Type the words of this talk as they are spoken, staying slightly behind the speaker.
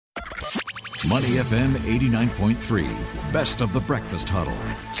Money FM 89.3, best of the breakfast huddle.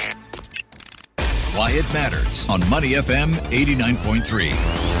 Why it matters on Money FM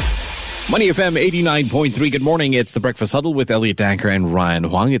 89.3. Money FM 89.3. Good morning. It's the Breakfast Huddle with Elliot Danker and Ryan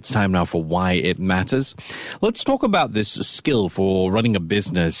Huang. It's time now for Why It Matters. Let's talk about this skill for running a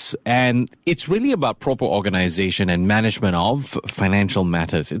business. And it's really about proper organization and management of financial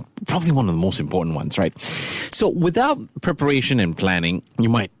matters. It's probably one of the most important ones, right? So without preparation and planning, you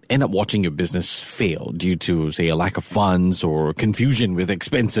might end up watching your business fail due to, say, a lack of funds or confusion with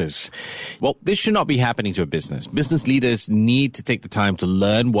expenses. Well, this should not be happening to a business. Business leaders need to take the time to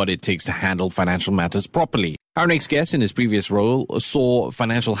learn what it takes to handle financial matters properly. Our next guest in his previous role saw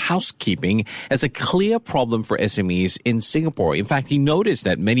financial housekeeping as a clear problem for SMEs in Singapore. In fact, he noticed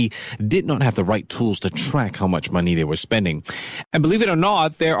that many did not have the right tools to track how much money they were spending. And believe it or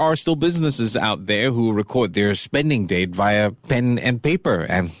not, there are still businesses out there who record their spending date via pen and paper.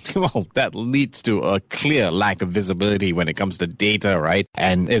 And, well, that leads to a clear lack of visibility when it comes to data, right?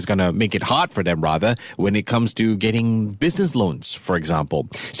 And it's going to make it hard for them, rather, when it comes to getting business loans, for example.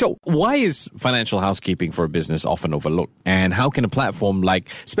 So why is financial housekeeping for a business often overlooked? And how can a platform like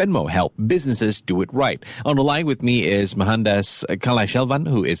Spenmo help businesses do it right? On the line with me is Mohandas Kalaishelvan,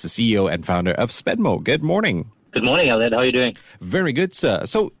 who is the CEO and founder of Spenmo. Good morning. Good morning, Elliot. How are you doing? Very good, sir.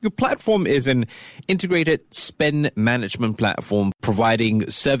 So your platform is an integrated spend management platform providing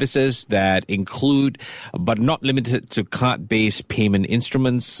services that include, but not limited to, card-based payment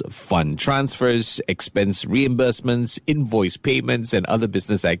instruments, fund transfers, expense reimbursements, invoice payments, and other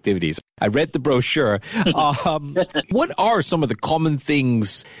business activities. I read the brochure. What are some of the common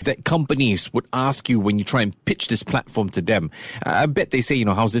things that companies would ask you when you try and pitch this platform to them? I bet they say,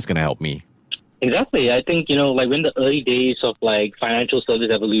 how's this going to help me? Exactly. I think, like in the early days of like financial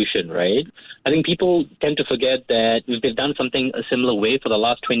service evolution, right? I think people tend to forget that if they've done something a similar way for the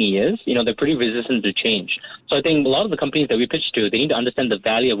last 20 years, they're pretty resistant to change. So I think a lot of the companies that we pitch to, they need to understand the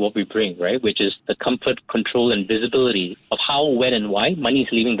value of what we bring, right? Which is the comfort, control, and visibility of how, when, and why money is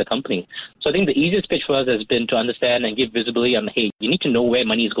leaving the company. So I think the easiest pitch for us has been to understand and give visibility on, hey, you need to know where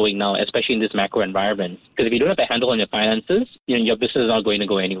money is going now, especially in this macro environment. Because if you don't have a handle on your finances, your business is not going to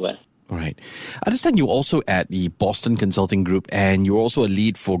go anywhere. Right. I understand you're also at the Boston Consulting Group and you're also a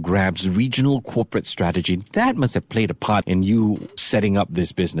lead for Grab's regional corporate strategy. That must have played a part in you setting up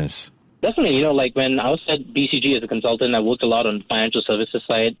this business. Definitely. Like when I was at BCG as a consultant, I worked a lot on the financial services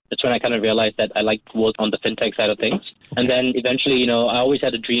side. That's when I kind of realized that I like to work on the fintech side of things. And then eventually, I always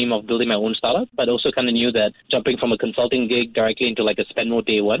had a dream of building my own startup, but also kind of knew that jumping from a consulting gig directly into like a Spenmo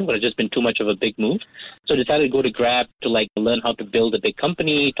day one would have just been too much of a big move. So I decided to go to Grab to like learn how to build a big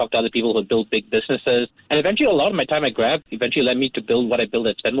company, talk to other people who build big businesses. And eventually a lot of my time at Grab eventually led me to build what I built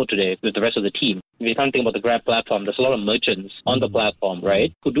at Spenmo today with the rest of the team. If you can't think about the Grab platform, there's a lot of merchants on the platform,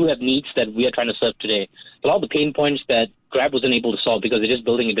 right, who do have needs that we are trying to serve today. A lot of the pain points that Grab wasn't able to solve because they're just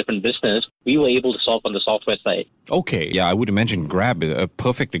building a different business, we were able to solve on the software side. Okay, yeah, I would mention Grab, a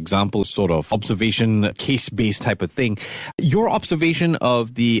perfect example, sort of observation, case-based type of thing. Your observation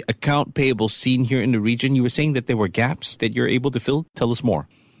of the account payable scene here in the region, you were saying that there were gaps that you're able to fill. Tell us more.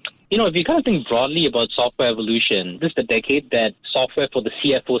 If you kind of think broadly about software evolution, this is the decade that software for the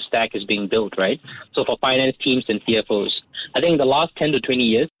CFO stack is being built, right? So for finance teams and CFOs. I think the last 10 to 20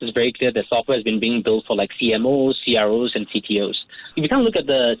 years, it's very clear that software has been being built for like CMOs, CROs, and CTOs. If you kind of look at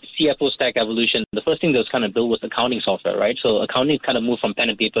the CFO stack evolution, the first thing that was kind of built was accounting software, right? So accounting kind of moved from pen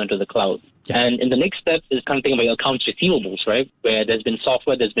and paper into the cloud. Yeah. And in the next step is kind of thinking about your accounts receivables, right? Where there's been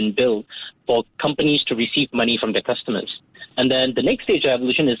software that's been built for companies to receive money from their customers. And then the next stage of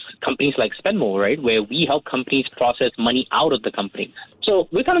evolution is companies like Spenmo, right, where we help companies process money out of the company. So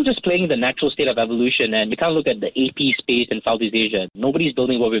we're kind of just playing the natural state of evolution, and we kind of look at the AP space in Southeast Asia. Nobody's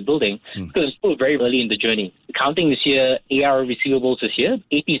building what we're building because it's still very early in the journey. Accounting is here, AR receivables is here,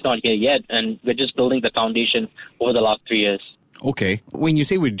 AP is not here yet, and we're just building the foundation over the last 3 years. Okay. When you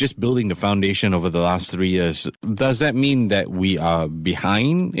say we're just building the foundation over the last 3 years, does that mean that we are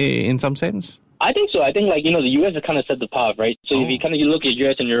behind in some sense? I think so. I think the US has kind of set the path, right? So if you look at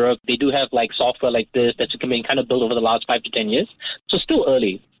US and Europe, they do have like software like this that's been kind of built over the last 5 to 10 years. So still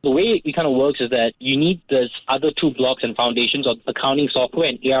early. The way it kind of works is that you need this other two blocks and foundations of accounting software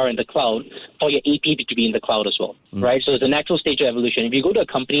and AR in the cloud for your AP to be in the cloud as well, right? So it's a natural stage of evolution. If you go to a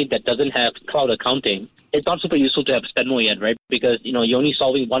company that doesn't have cloud accounting, it's not super useful to have Spenmo yet, right? Because, you're only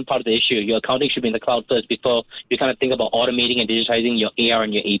solving one part of the issue. Your accounting should be in the cloud first before you kind of think about automating and digitizing your AR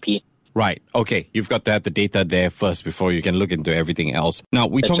and your AP. Right. Okay. You've got to have the data there first before you can look into everything else. Now,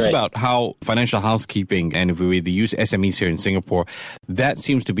 we talked about how financial housekeeping, and if we use SMEs here in Singapore, that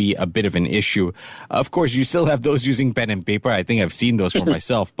seems to be a bit of an issue. Of course, you still have those using pen and paper. I think I've seen those for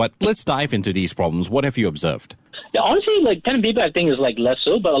myself. But let's dive into these problems. What have you observed? Yeah, honestly, like pen and paper, I think is like less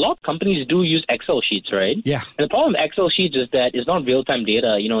so, but a lot of companies do use Excel sheets, right? Yeah. And the problem with Excel sheets is that it's not real-time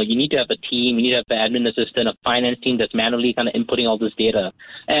data. You know, you need to have a team, you need to have an admin assistant, a finance team that's manually kind of inputting all this data.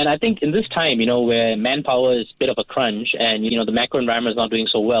 And I think in this time, you know, where manpower is a bit of a crunch and, you know, the macro environment is not doing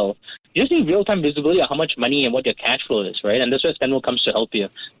so well, you just need real-time visibility of how much money and what your cash flow is, right? And that's where Spendmo comes to help you,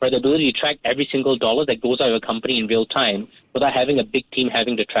 right? The ability to track every single dollar that goes out of your company in real time without having a big team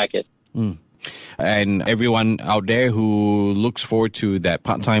having to track it. And everyone out there who looks forward to that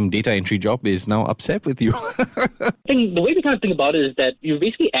part-time data entry job is now upset with you. I think the way we kind of think about it is that you're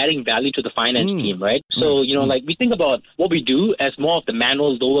basically adding value to the finance team, right? So, you know, like we think about what we do as more of the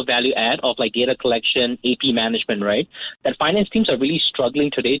manual, lower value add of like data collection, AP management, right? That finance teams are really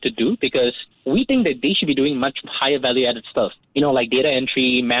struggling today to do because we think that they should be doing much higher value added stuff. You know, like data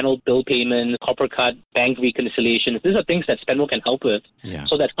entry, manual bill payments, corporate card, bank reconciliations. These are things that Spendmo can help with. Yeah.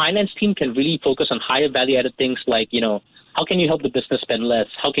 So that finance team can really focus on higher value added things like, you know, how can you help the business spend less?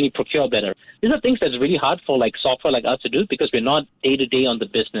 How can you procure better? These are things that's really hard for like software like us to do because we're not day to day on the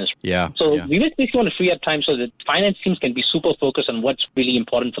business. So we basically want to free up time so that finance teams can be super focused on what's really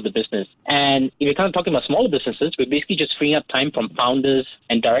important for the business. And if you're kind of talking about smaller businesses, we're basically just freeing up time from founders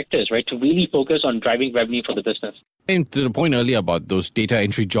and directors, right, to really focus on driving revenue for the business. And to the point earlier about those data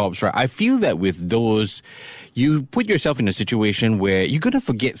entry jobs, right? I feel that with those, you put yourself in a situation where you're going to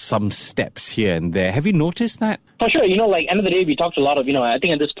forget some steps here and there. Have you noticed that? For sure. You know, like end of the day, we talked a lot of, you know, I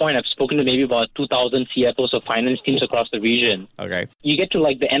think at this point I've spoken to maybe about 2,000 CFOs of finance teams across the region. Okay. You get to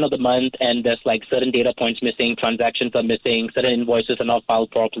like the end of the month and there's like certain data points missing, transactions are missing, certain invoices are not filed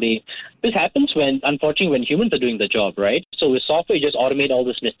properly. This happens unfortunately, when humans are doing the job, right? So with software, you just automate all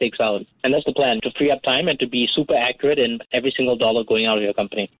these mistakes out. And that's the plan, to free up time and to be super accurate in every single dollar going out of your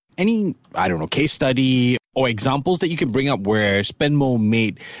company. Any, I don't know, case study or examples that you can bring up where Spendmo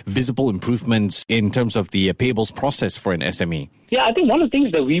made visible improvements in terms of the payables process for an SME? Yeah, I think one of the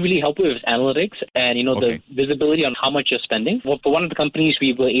things that we really help with is analytics and, you know, the visibility on how much you're spending. For one of the companies,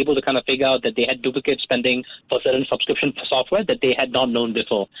 we were able to kind of figure out that they had duplicate spending for certain subscription software that they had not known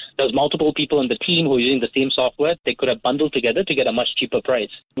before. There was multiple people in the team who were using the same software. They could have bundled together to get a much cheaper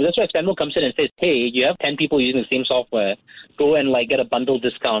price. That's why Spendmo comes in and says, hey, you have 10 people using the same software. Go and like get a bundle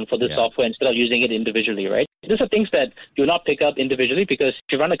discount for this software instead of using it individually, right? These are things that you will not pick up individually because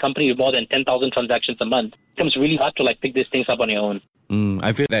if you run a company with more than 10,000 transactions a month, it becomes really hard to like pick these things up on your own.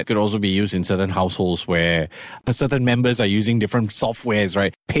 I feel that could also be used in certain households where certain members are using different softwares,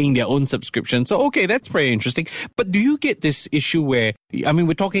 right? Paying their own subscription. So, okay, that's very interesting. But do you get this issue where, I mean,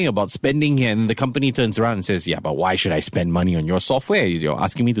 we're talking about spending here and the company turns around and says, yeah, but why should I spend money on your software? You're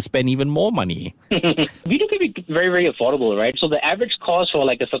asking me to spend even more money. We do keep it very, very affordable, right? So the average cost for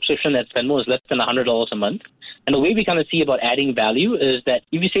like a subscription at Spendmo is less than $100 a month. And the way we kind of see about adding value is that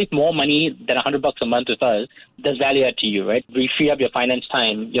if you save more money than $100 a month with us, there's value add to you, right? We free up your finance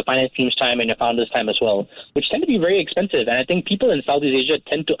time, your finance team's time, and your founder's time as well, which tend to be very expensive. And I think people in Southeast Asia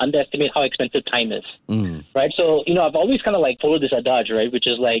tend to underestimate how expensive time is, right? So, you know, I've always kind of like followed this adage, right? Which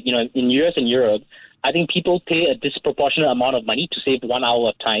is like, you know, in US and Europe, I think people pay a disproportionate amount of money to save 1 hour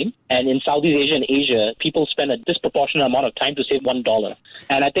of time. And in Southeast Asia and Asia, people spend a disproportionate amount of time to save $1.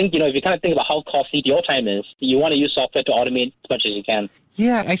 And I think, you know, if you kind of think about how costly your time is, you want to use software to automate as much as you can.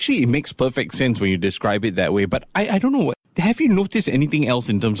 Yeah, actually, it makes perfect sense when you describe it that way. But I don't know, have you noticed anything else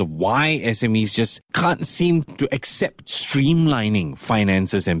in terms of why SMEs just can't seem to accept streamlining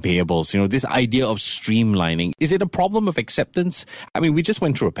finances and payables? You know, this idea of streamlining, is it a problem of acceptance? I mean, we just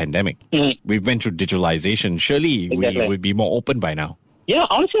went through a pandemic. We went through digitalization. Surely we would be more open by now. Yeah,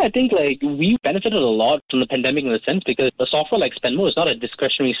 honestly, I think like we benefited a lot from the pandemic in a sense because a software like Spendmo is not a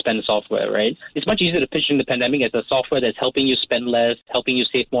discretionary spend software, right? It's much easier to pitch in the pandemic as a software that's helping you spend less, helping you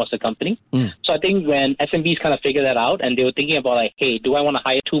save more as a company. So I think when SMBs kind of figured that out and they were thinking about like, hey, do I want to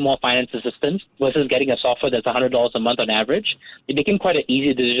hire 2 more finance assistants versus getting a software that's $100 a month on average? It became quite an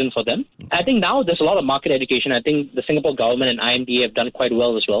easy decision for them. I think now there's a lot of market education. I think the Singapore government and IMD have done quite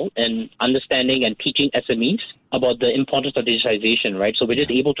well as well in understanding and teaching SMEs about the importance of digitization, right? right? So we're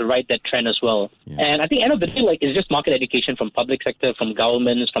just able to ride that trend as well. Yeah. And I think end of the day, like, it's just market education from public sector, from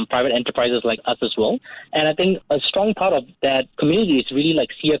governments, from private enterprises like us as well. And I think a strong part of that community is really like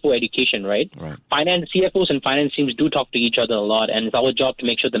CFO education, right? Finance CFOs and finance teams do talk to each other a lot, and it's our job to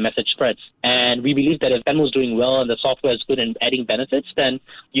make sure the message spreads. And we believe that if Spenmo is doing well and the software is good and adding benefits, then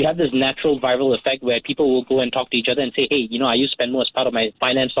you have this natural viral effect where people will go and talk to each other and say, hey, I use Spenmo as part of my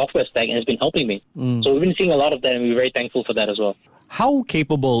finance software stack and it's been helping me. So we've been seeing a lot of that, and we're very thankful for that as well. How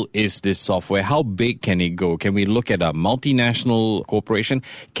capable is this software? How big can it go? Can we look at a multinational corporation?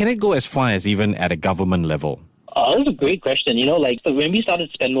 Can it go as far as even at a government level? That's a great question. So when we started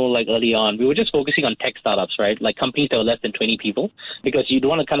Spenmo early on, we were just focusing on tech startups, right? Like companies that were less than 20 people, because you don't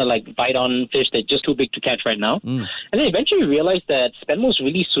want to kind of bite on fish that's just too big to catch right now. And then eventually we realized that Spenmo is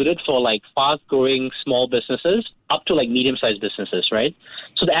really suited for fast-growing small businesses up to medium-sized businesses, right?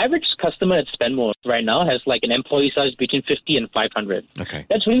 So the average customer at Spenmo right now has an employee size between 50 and 500. Okay.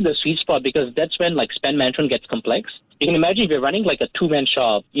 That's really the sweet spot, because that's when spend management gets complex. You can imagine if you're running a two-man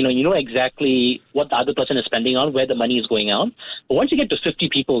shop, you know exactly what the other person is spending on, where the money is going out. But once you get to 50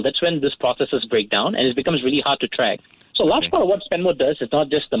 people, that's when this processes break down and it becomes really hard to track. So a large part of what Spenmo does is not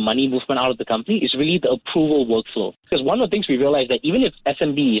just the money movement out of the company, it's really the approval workflow. Because one of the things we realized that even if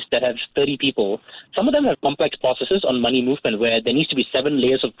SMEs that have 30 people, some of them have complex processes on money movement where there needs to be 7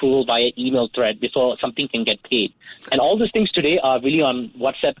 layers of approval via email thread before something can get paid. And all these things today are really on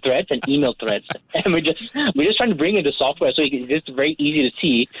WhatsApp threads and email threads. And we're just trying to bring it to software so it's very easy to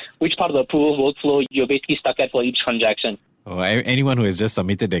see which part of the approval workflow you're basically stuck at for each transaction. Oh, anyone who has just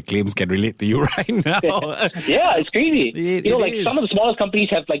submitted their claims can relate to you right now. Yeah, it's crazy. Some of the smallest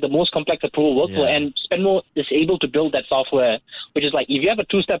companies have the most complex approval workflow, and Spenmo is able to build that software, which is if you have a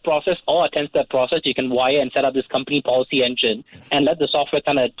 2-step process or a 10-step process, you can wire and set up this company policy engine and let the software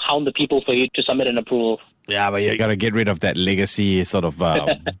kind of hound the people for you to submit an approval. Yeah, but you got to get rid of that legacy sort of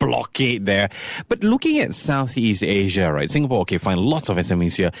blockade there. But looking at Southeast Asia, right? Singapore, okay, fine, lots of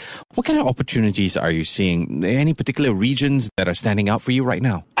SMEs here. What kind of opportunities are you seeing? Any particular regions that are standing out for you right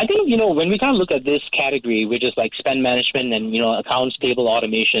now? I think, when we kind of look at this category, which is spend management and, accounts payable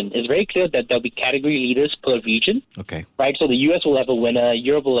automation, it's very clear that there'll be category leaders per region. Okay. Right? So the US will have a winner,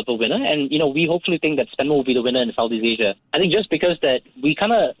 Europe will have a winner, and, we hopefully think that Spenmo will be the winner in Southeast Asia. I think just because that we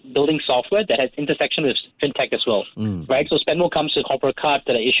kind of building software that has intersection with fintech as well, right? So Spenmo comes with corporate cards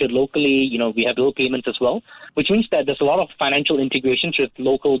that are issued locally. We have bill payments as well, which means that there's a lot of financial integrations with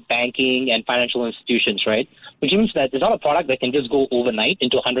local banking and financial institutions, right? Which means that there's not a product that can just go overnight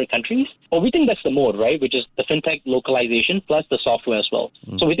into 100 countries. But we think that's the mode, right? Which is the fintech localization plus the software as well.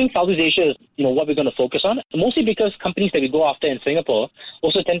 So we think Southeast Asia is, what we're going to focus on, mostly because companies that we go after in Singapore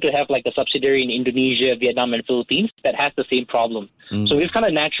also tend to have a subsidiary in Indonesia, Vietnam, and Philippines that has the same problem. So we've kind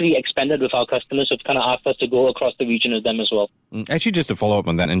of naturally expanded with our customers who've kind of asked us to go across the region with them as well. Actually, just to follow up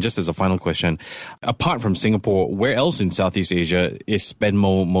on that, and just as a final question, apart from Singapore, where else in Southeast Asia is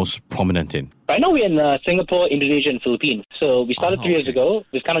Spenmo most prominent in? Right now we're in Singapore, Indonesia, and Philippines. So we started 3 years ago.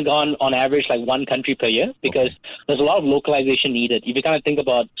 We've kind of gone on average one country per year because there's a lot of localization needed. If you kind of think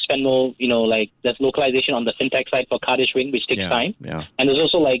about Spenmo, there's localization on the fintech side for card issuing, which takes time. Yeah. And there's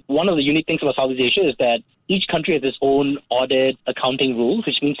also one of the unique things about Southeast Asia is that each country has its own audit accounting rules,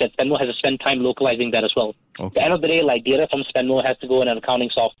 which means that Spenmo has to spend time localizing that as well. At the end of the day, data from Spenmo has to go in an accounting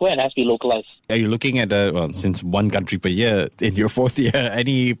software and has to be localized. Are you looking at, since one country per year in your 4th year,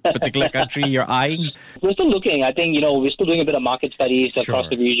 any particular country you're eyeing? We're still looking. I think, we're still doing a bit of market studies across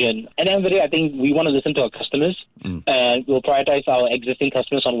the region. At the end of the day, I think we want to listen to our customers and we'll prioritize our existing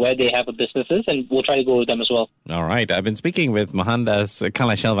customers on where they have businesses, and we'll try to go with them as well. All right. I've been speaking with Mohandas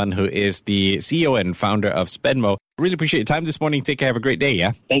Kalaishelvan, who is the CEO and founder of Spenmo. Really appreciate your time this morning. Take care. Have a great day,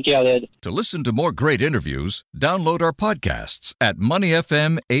 yeah? Thank you, Elliot. To listen to more great interviews, download our podcasts at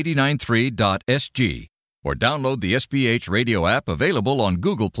moneyfm893.sg or download the SPH radio app available on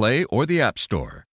Google Play or the App Store.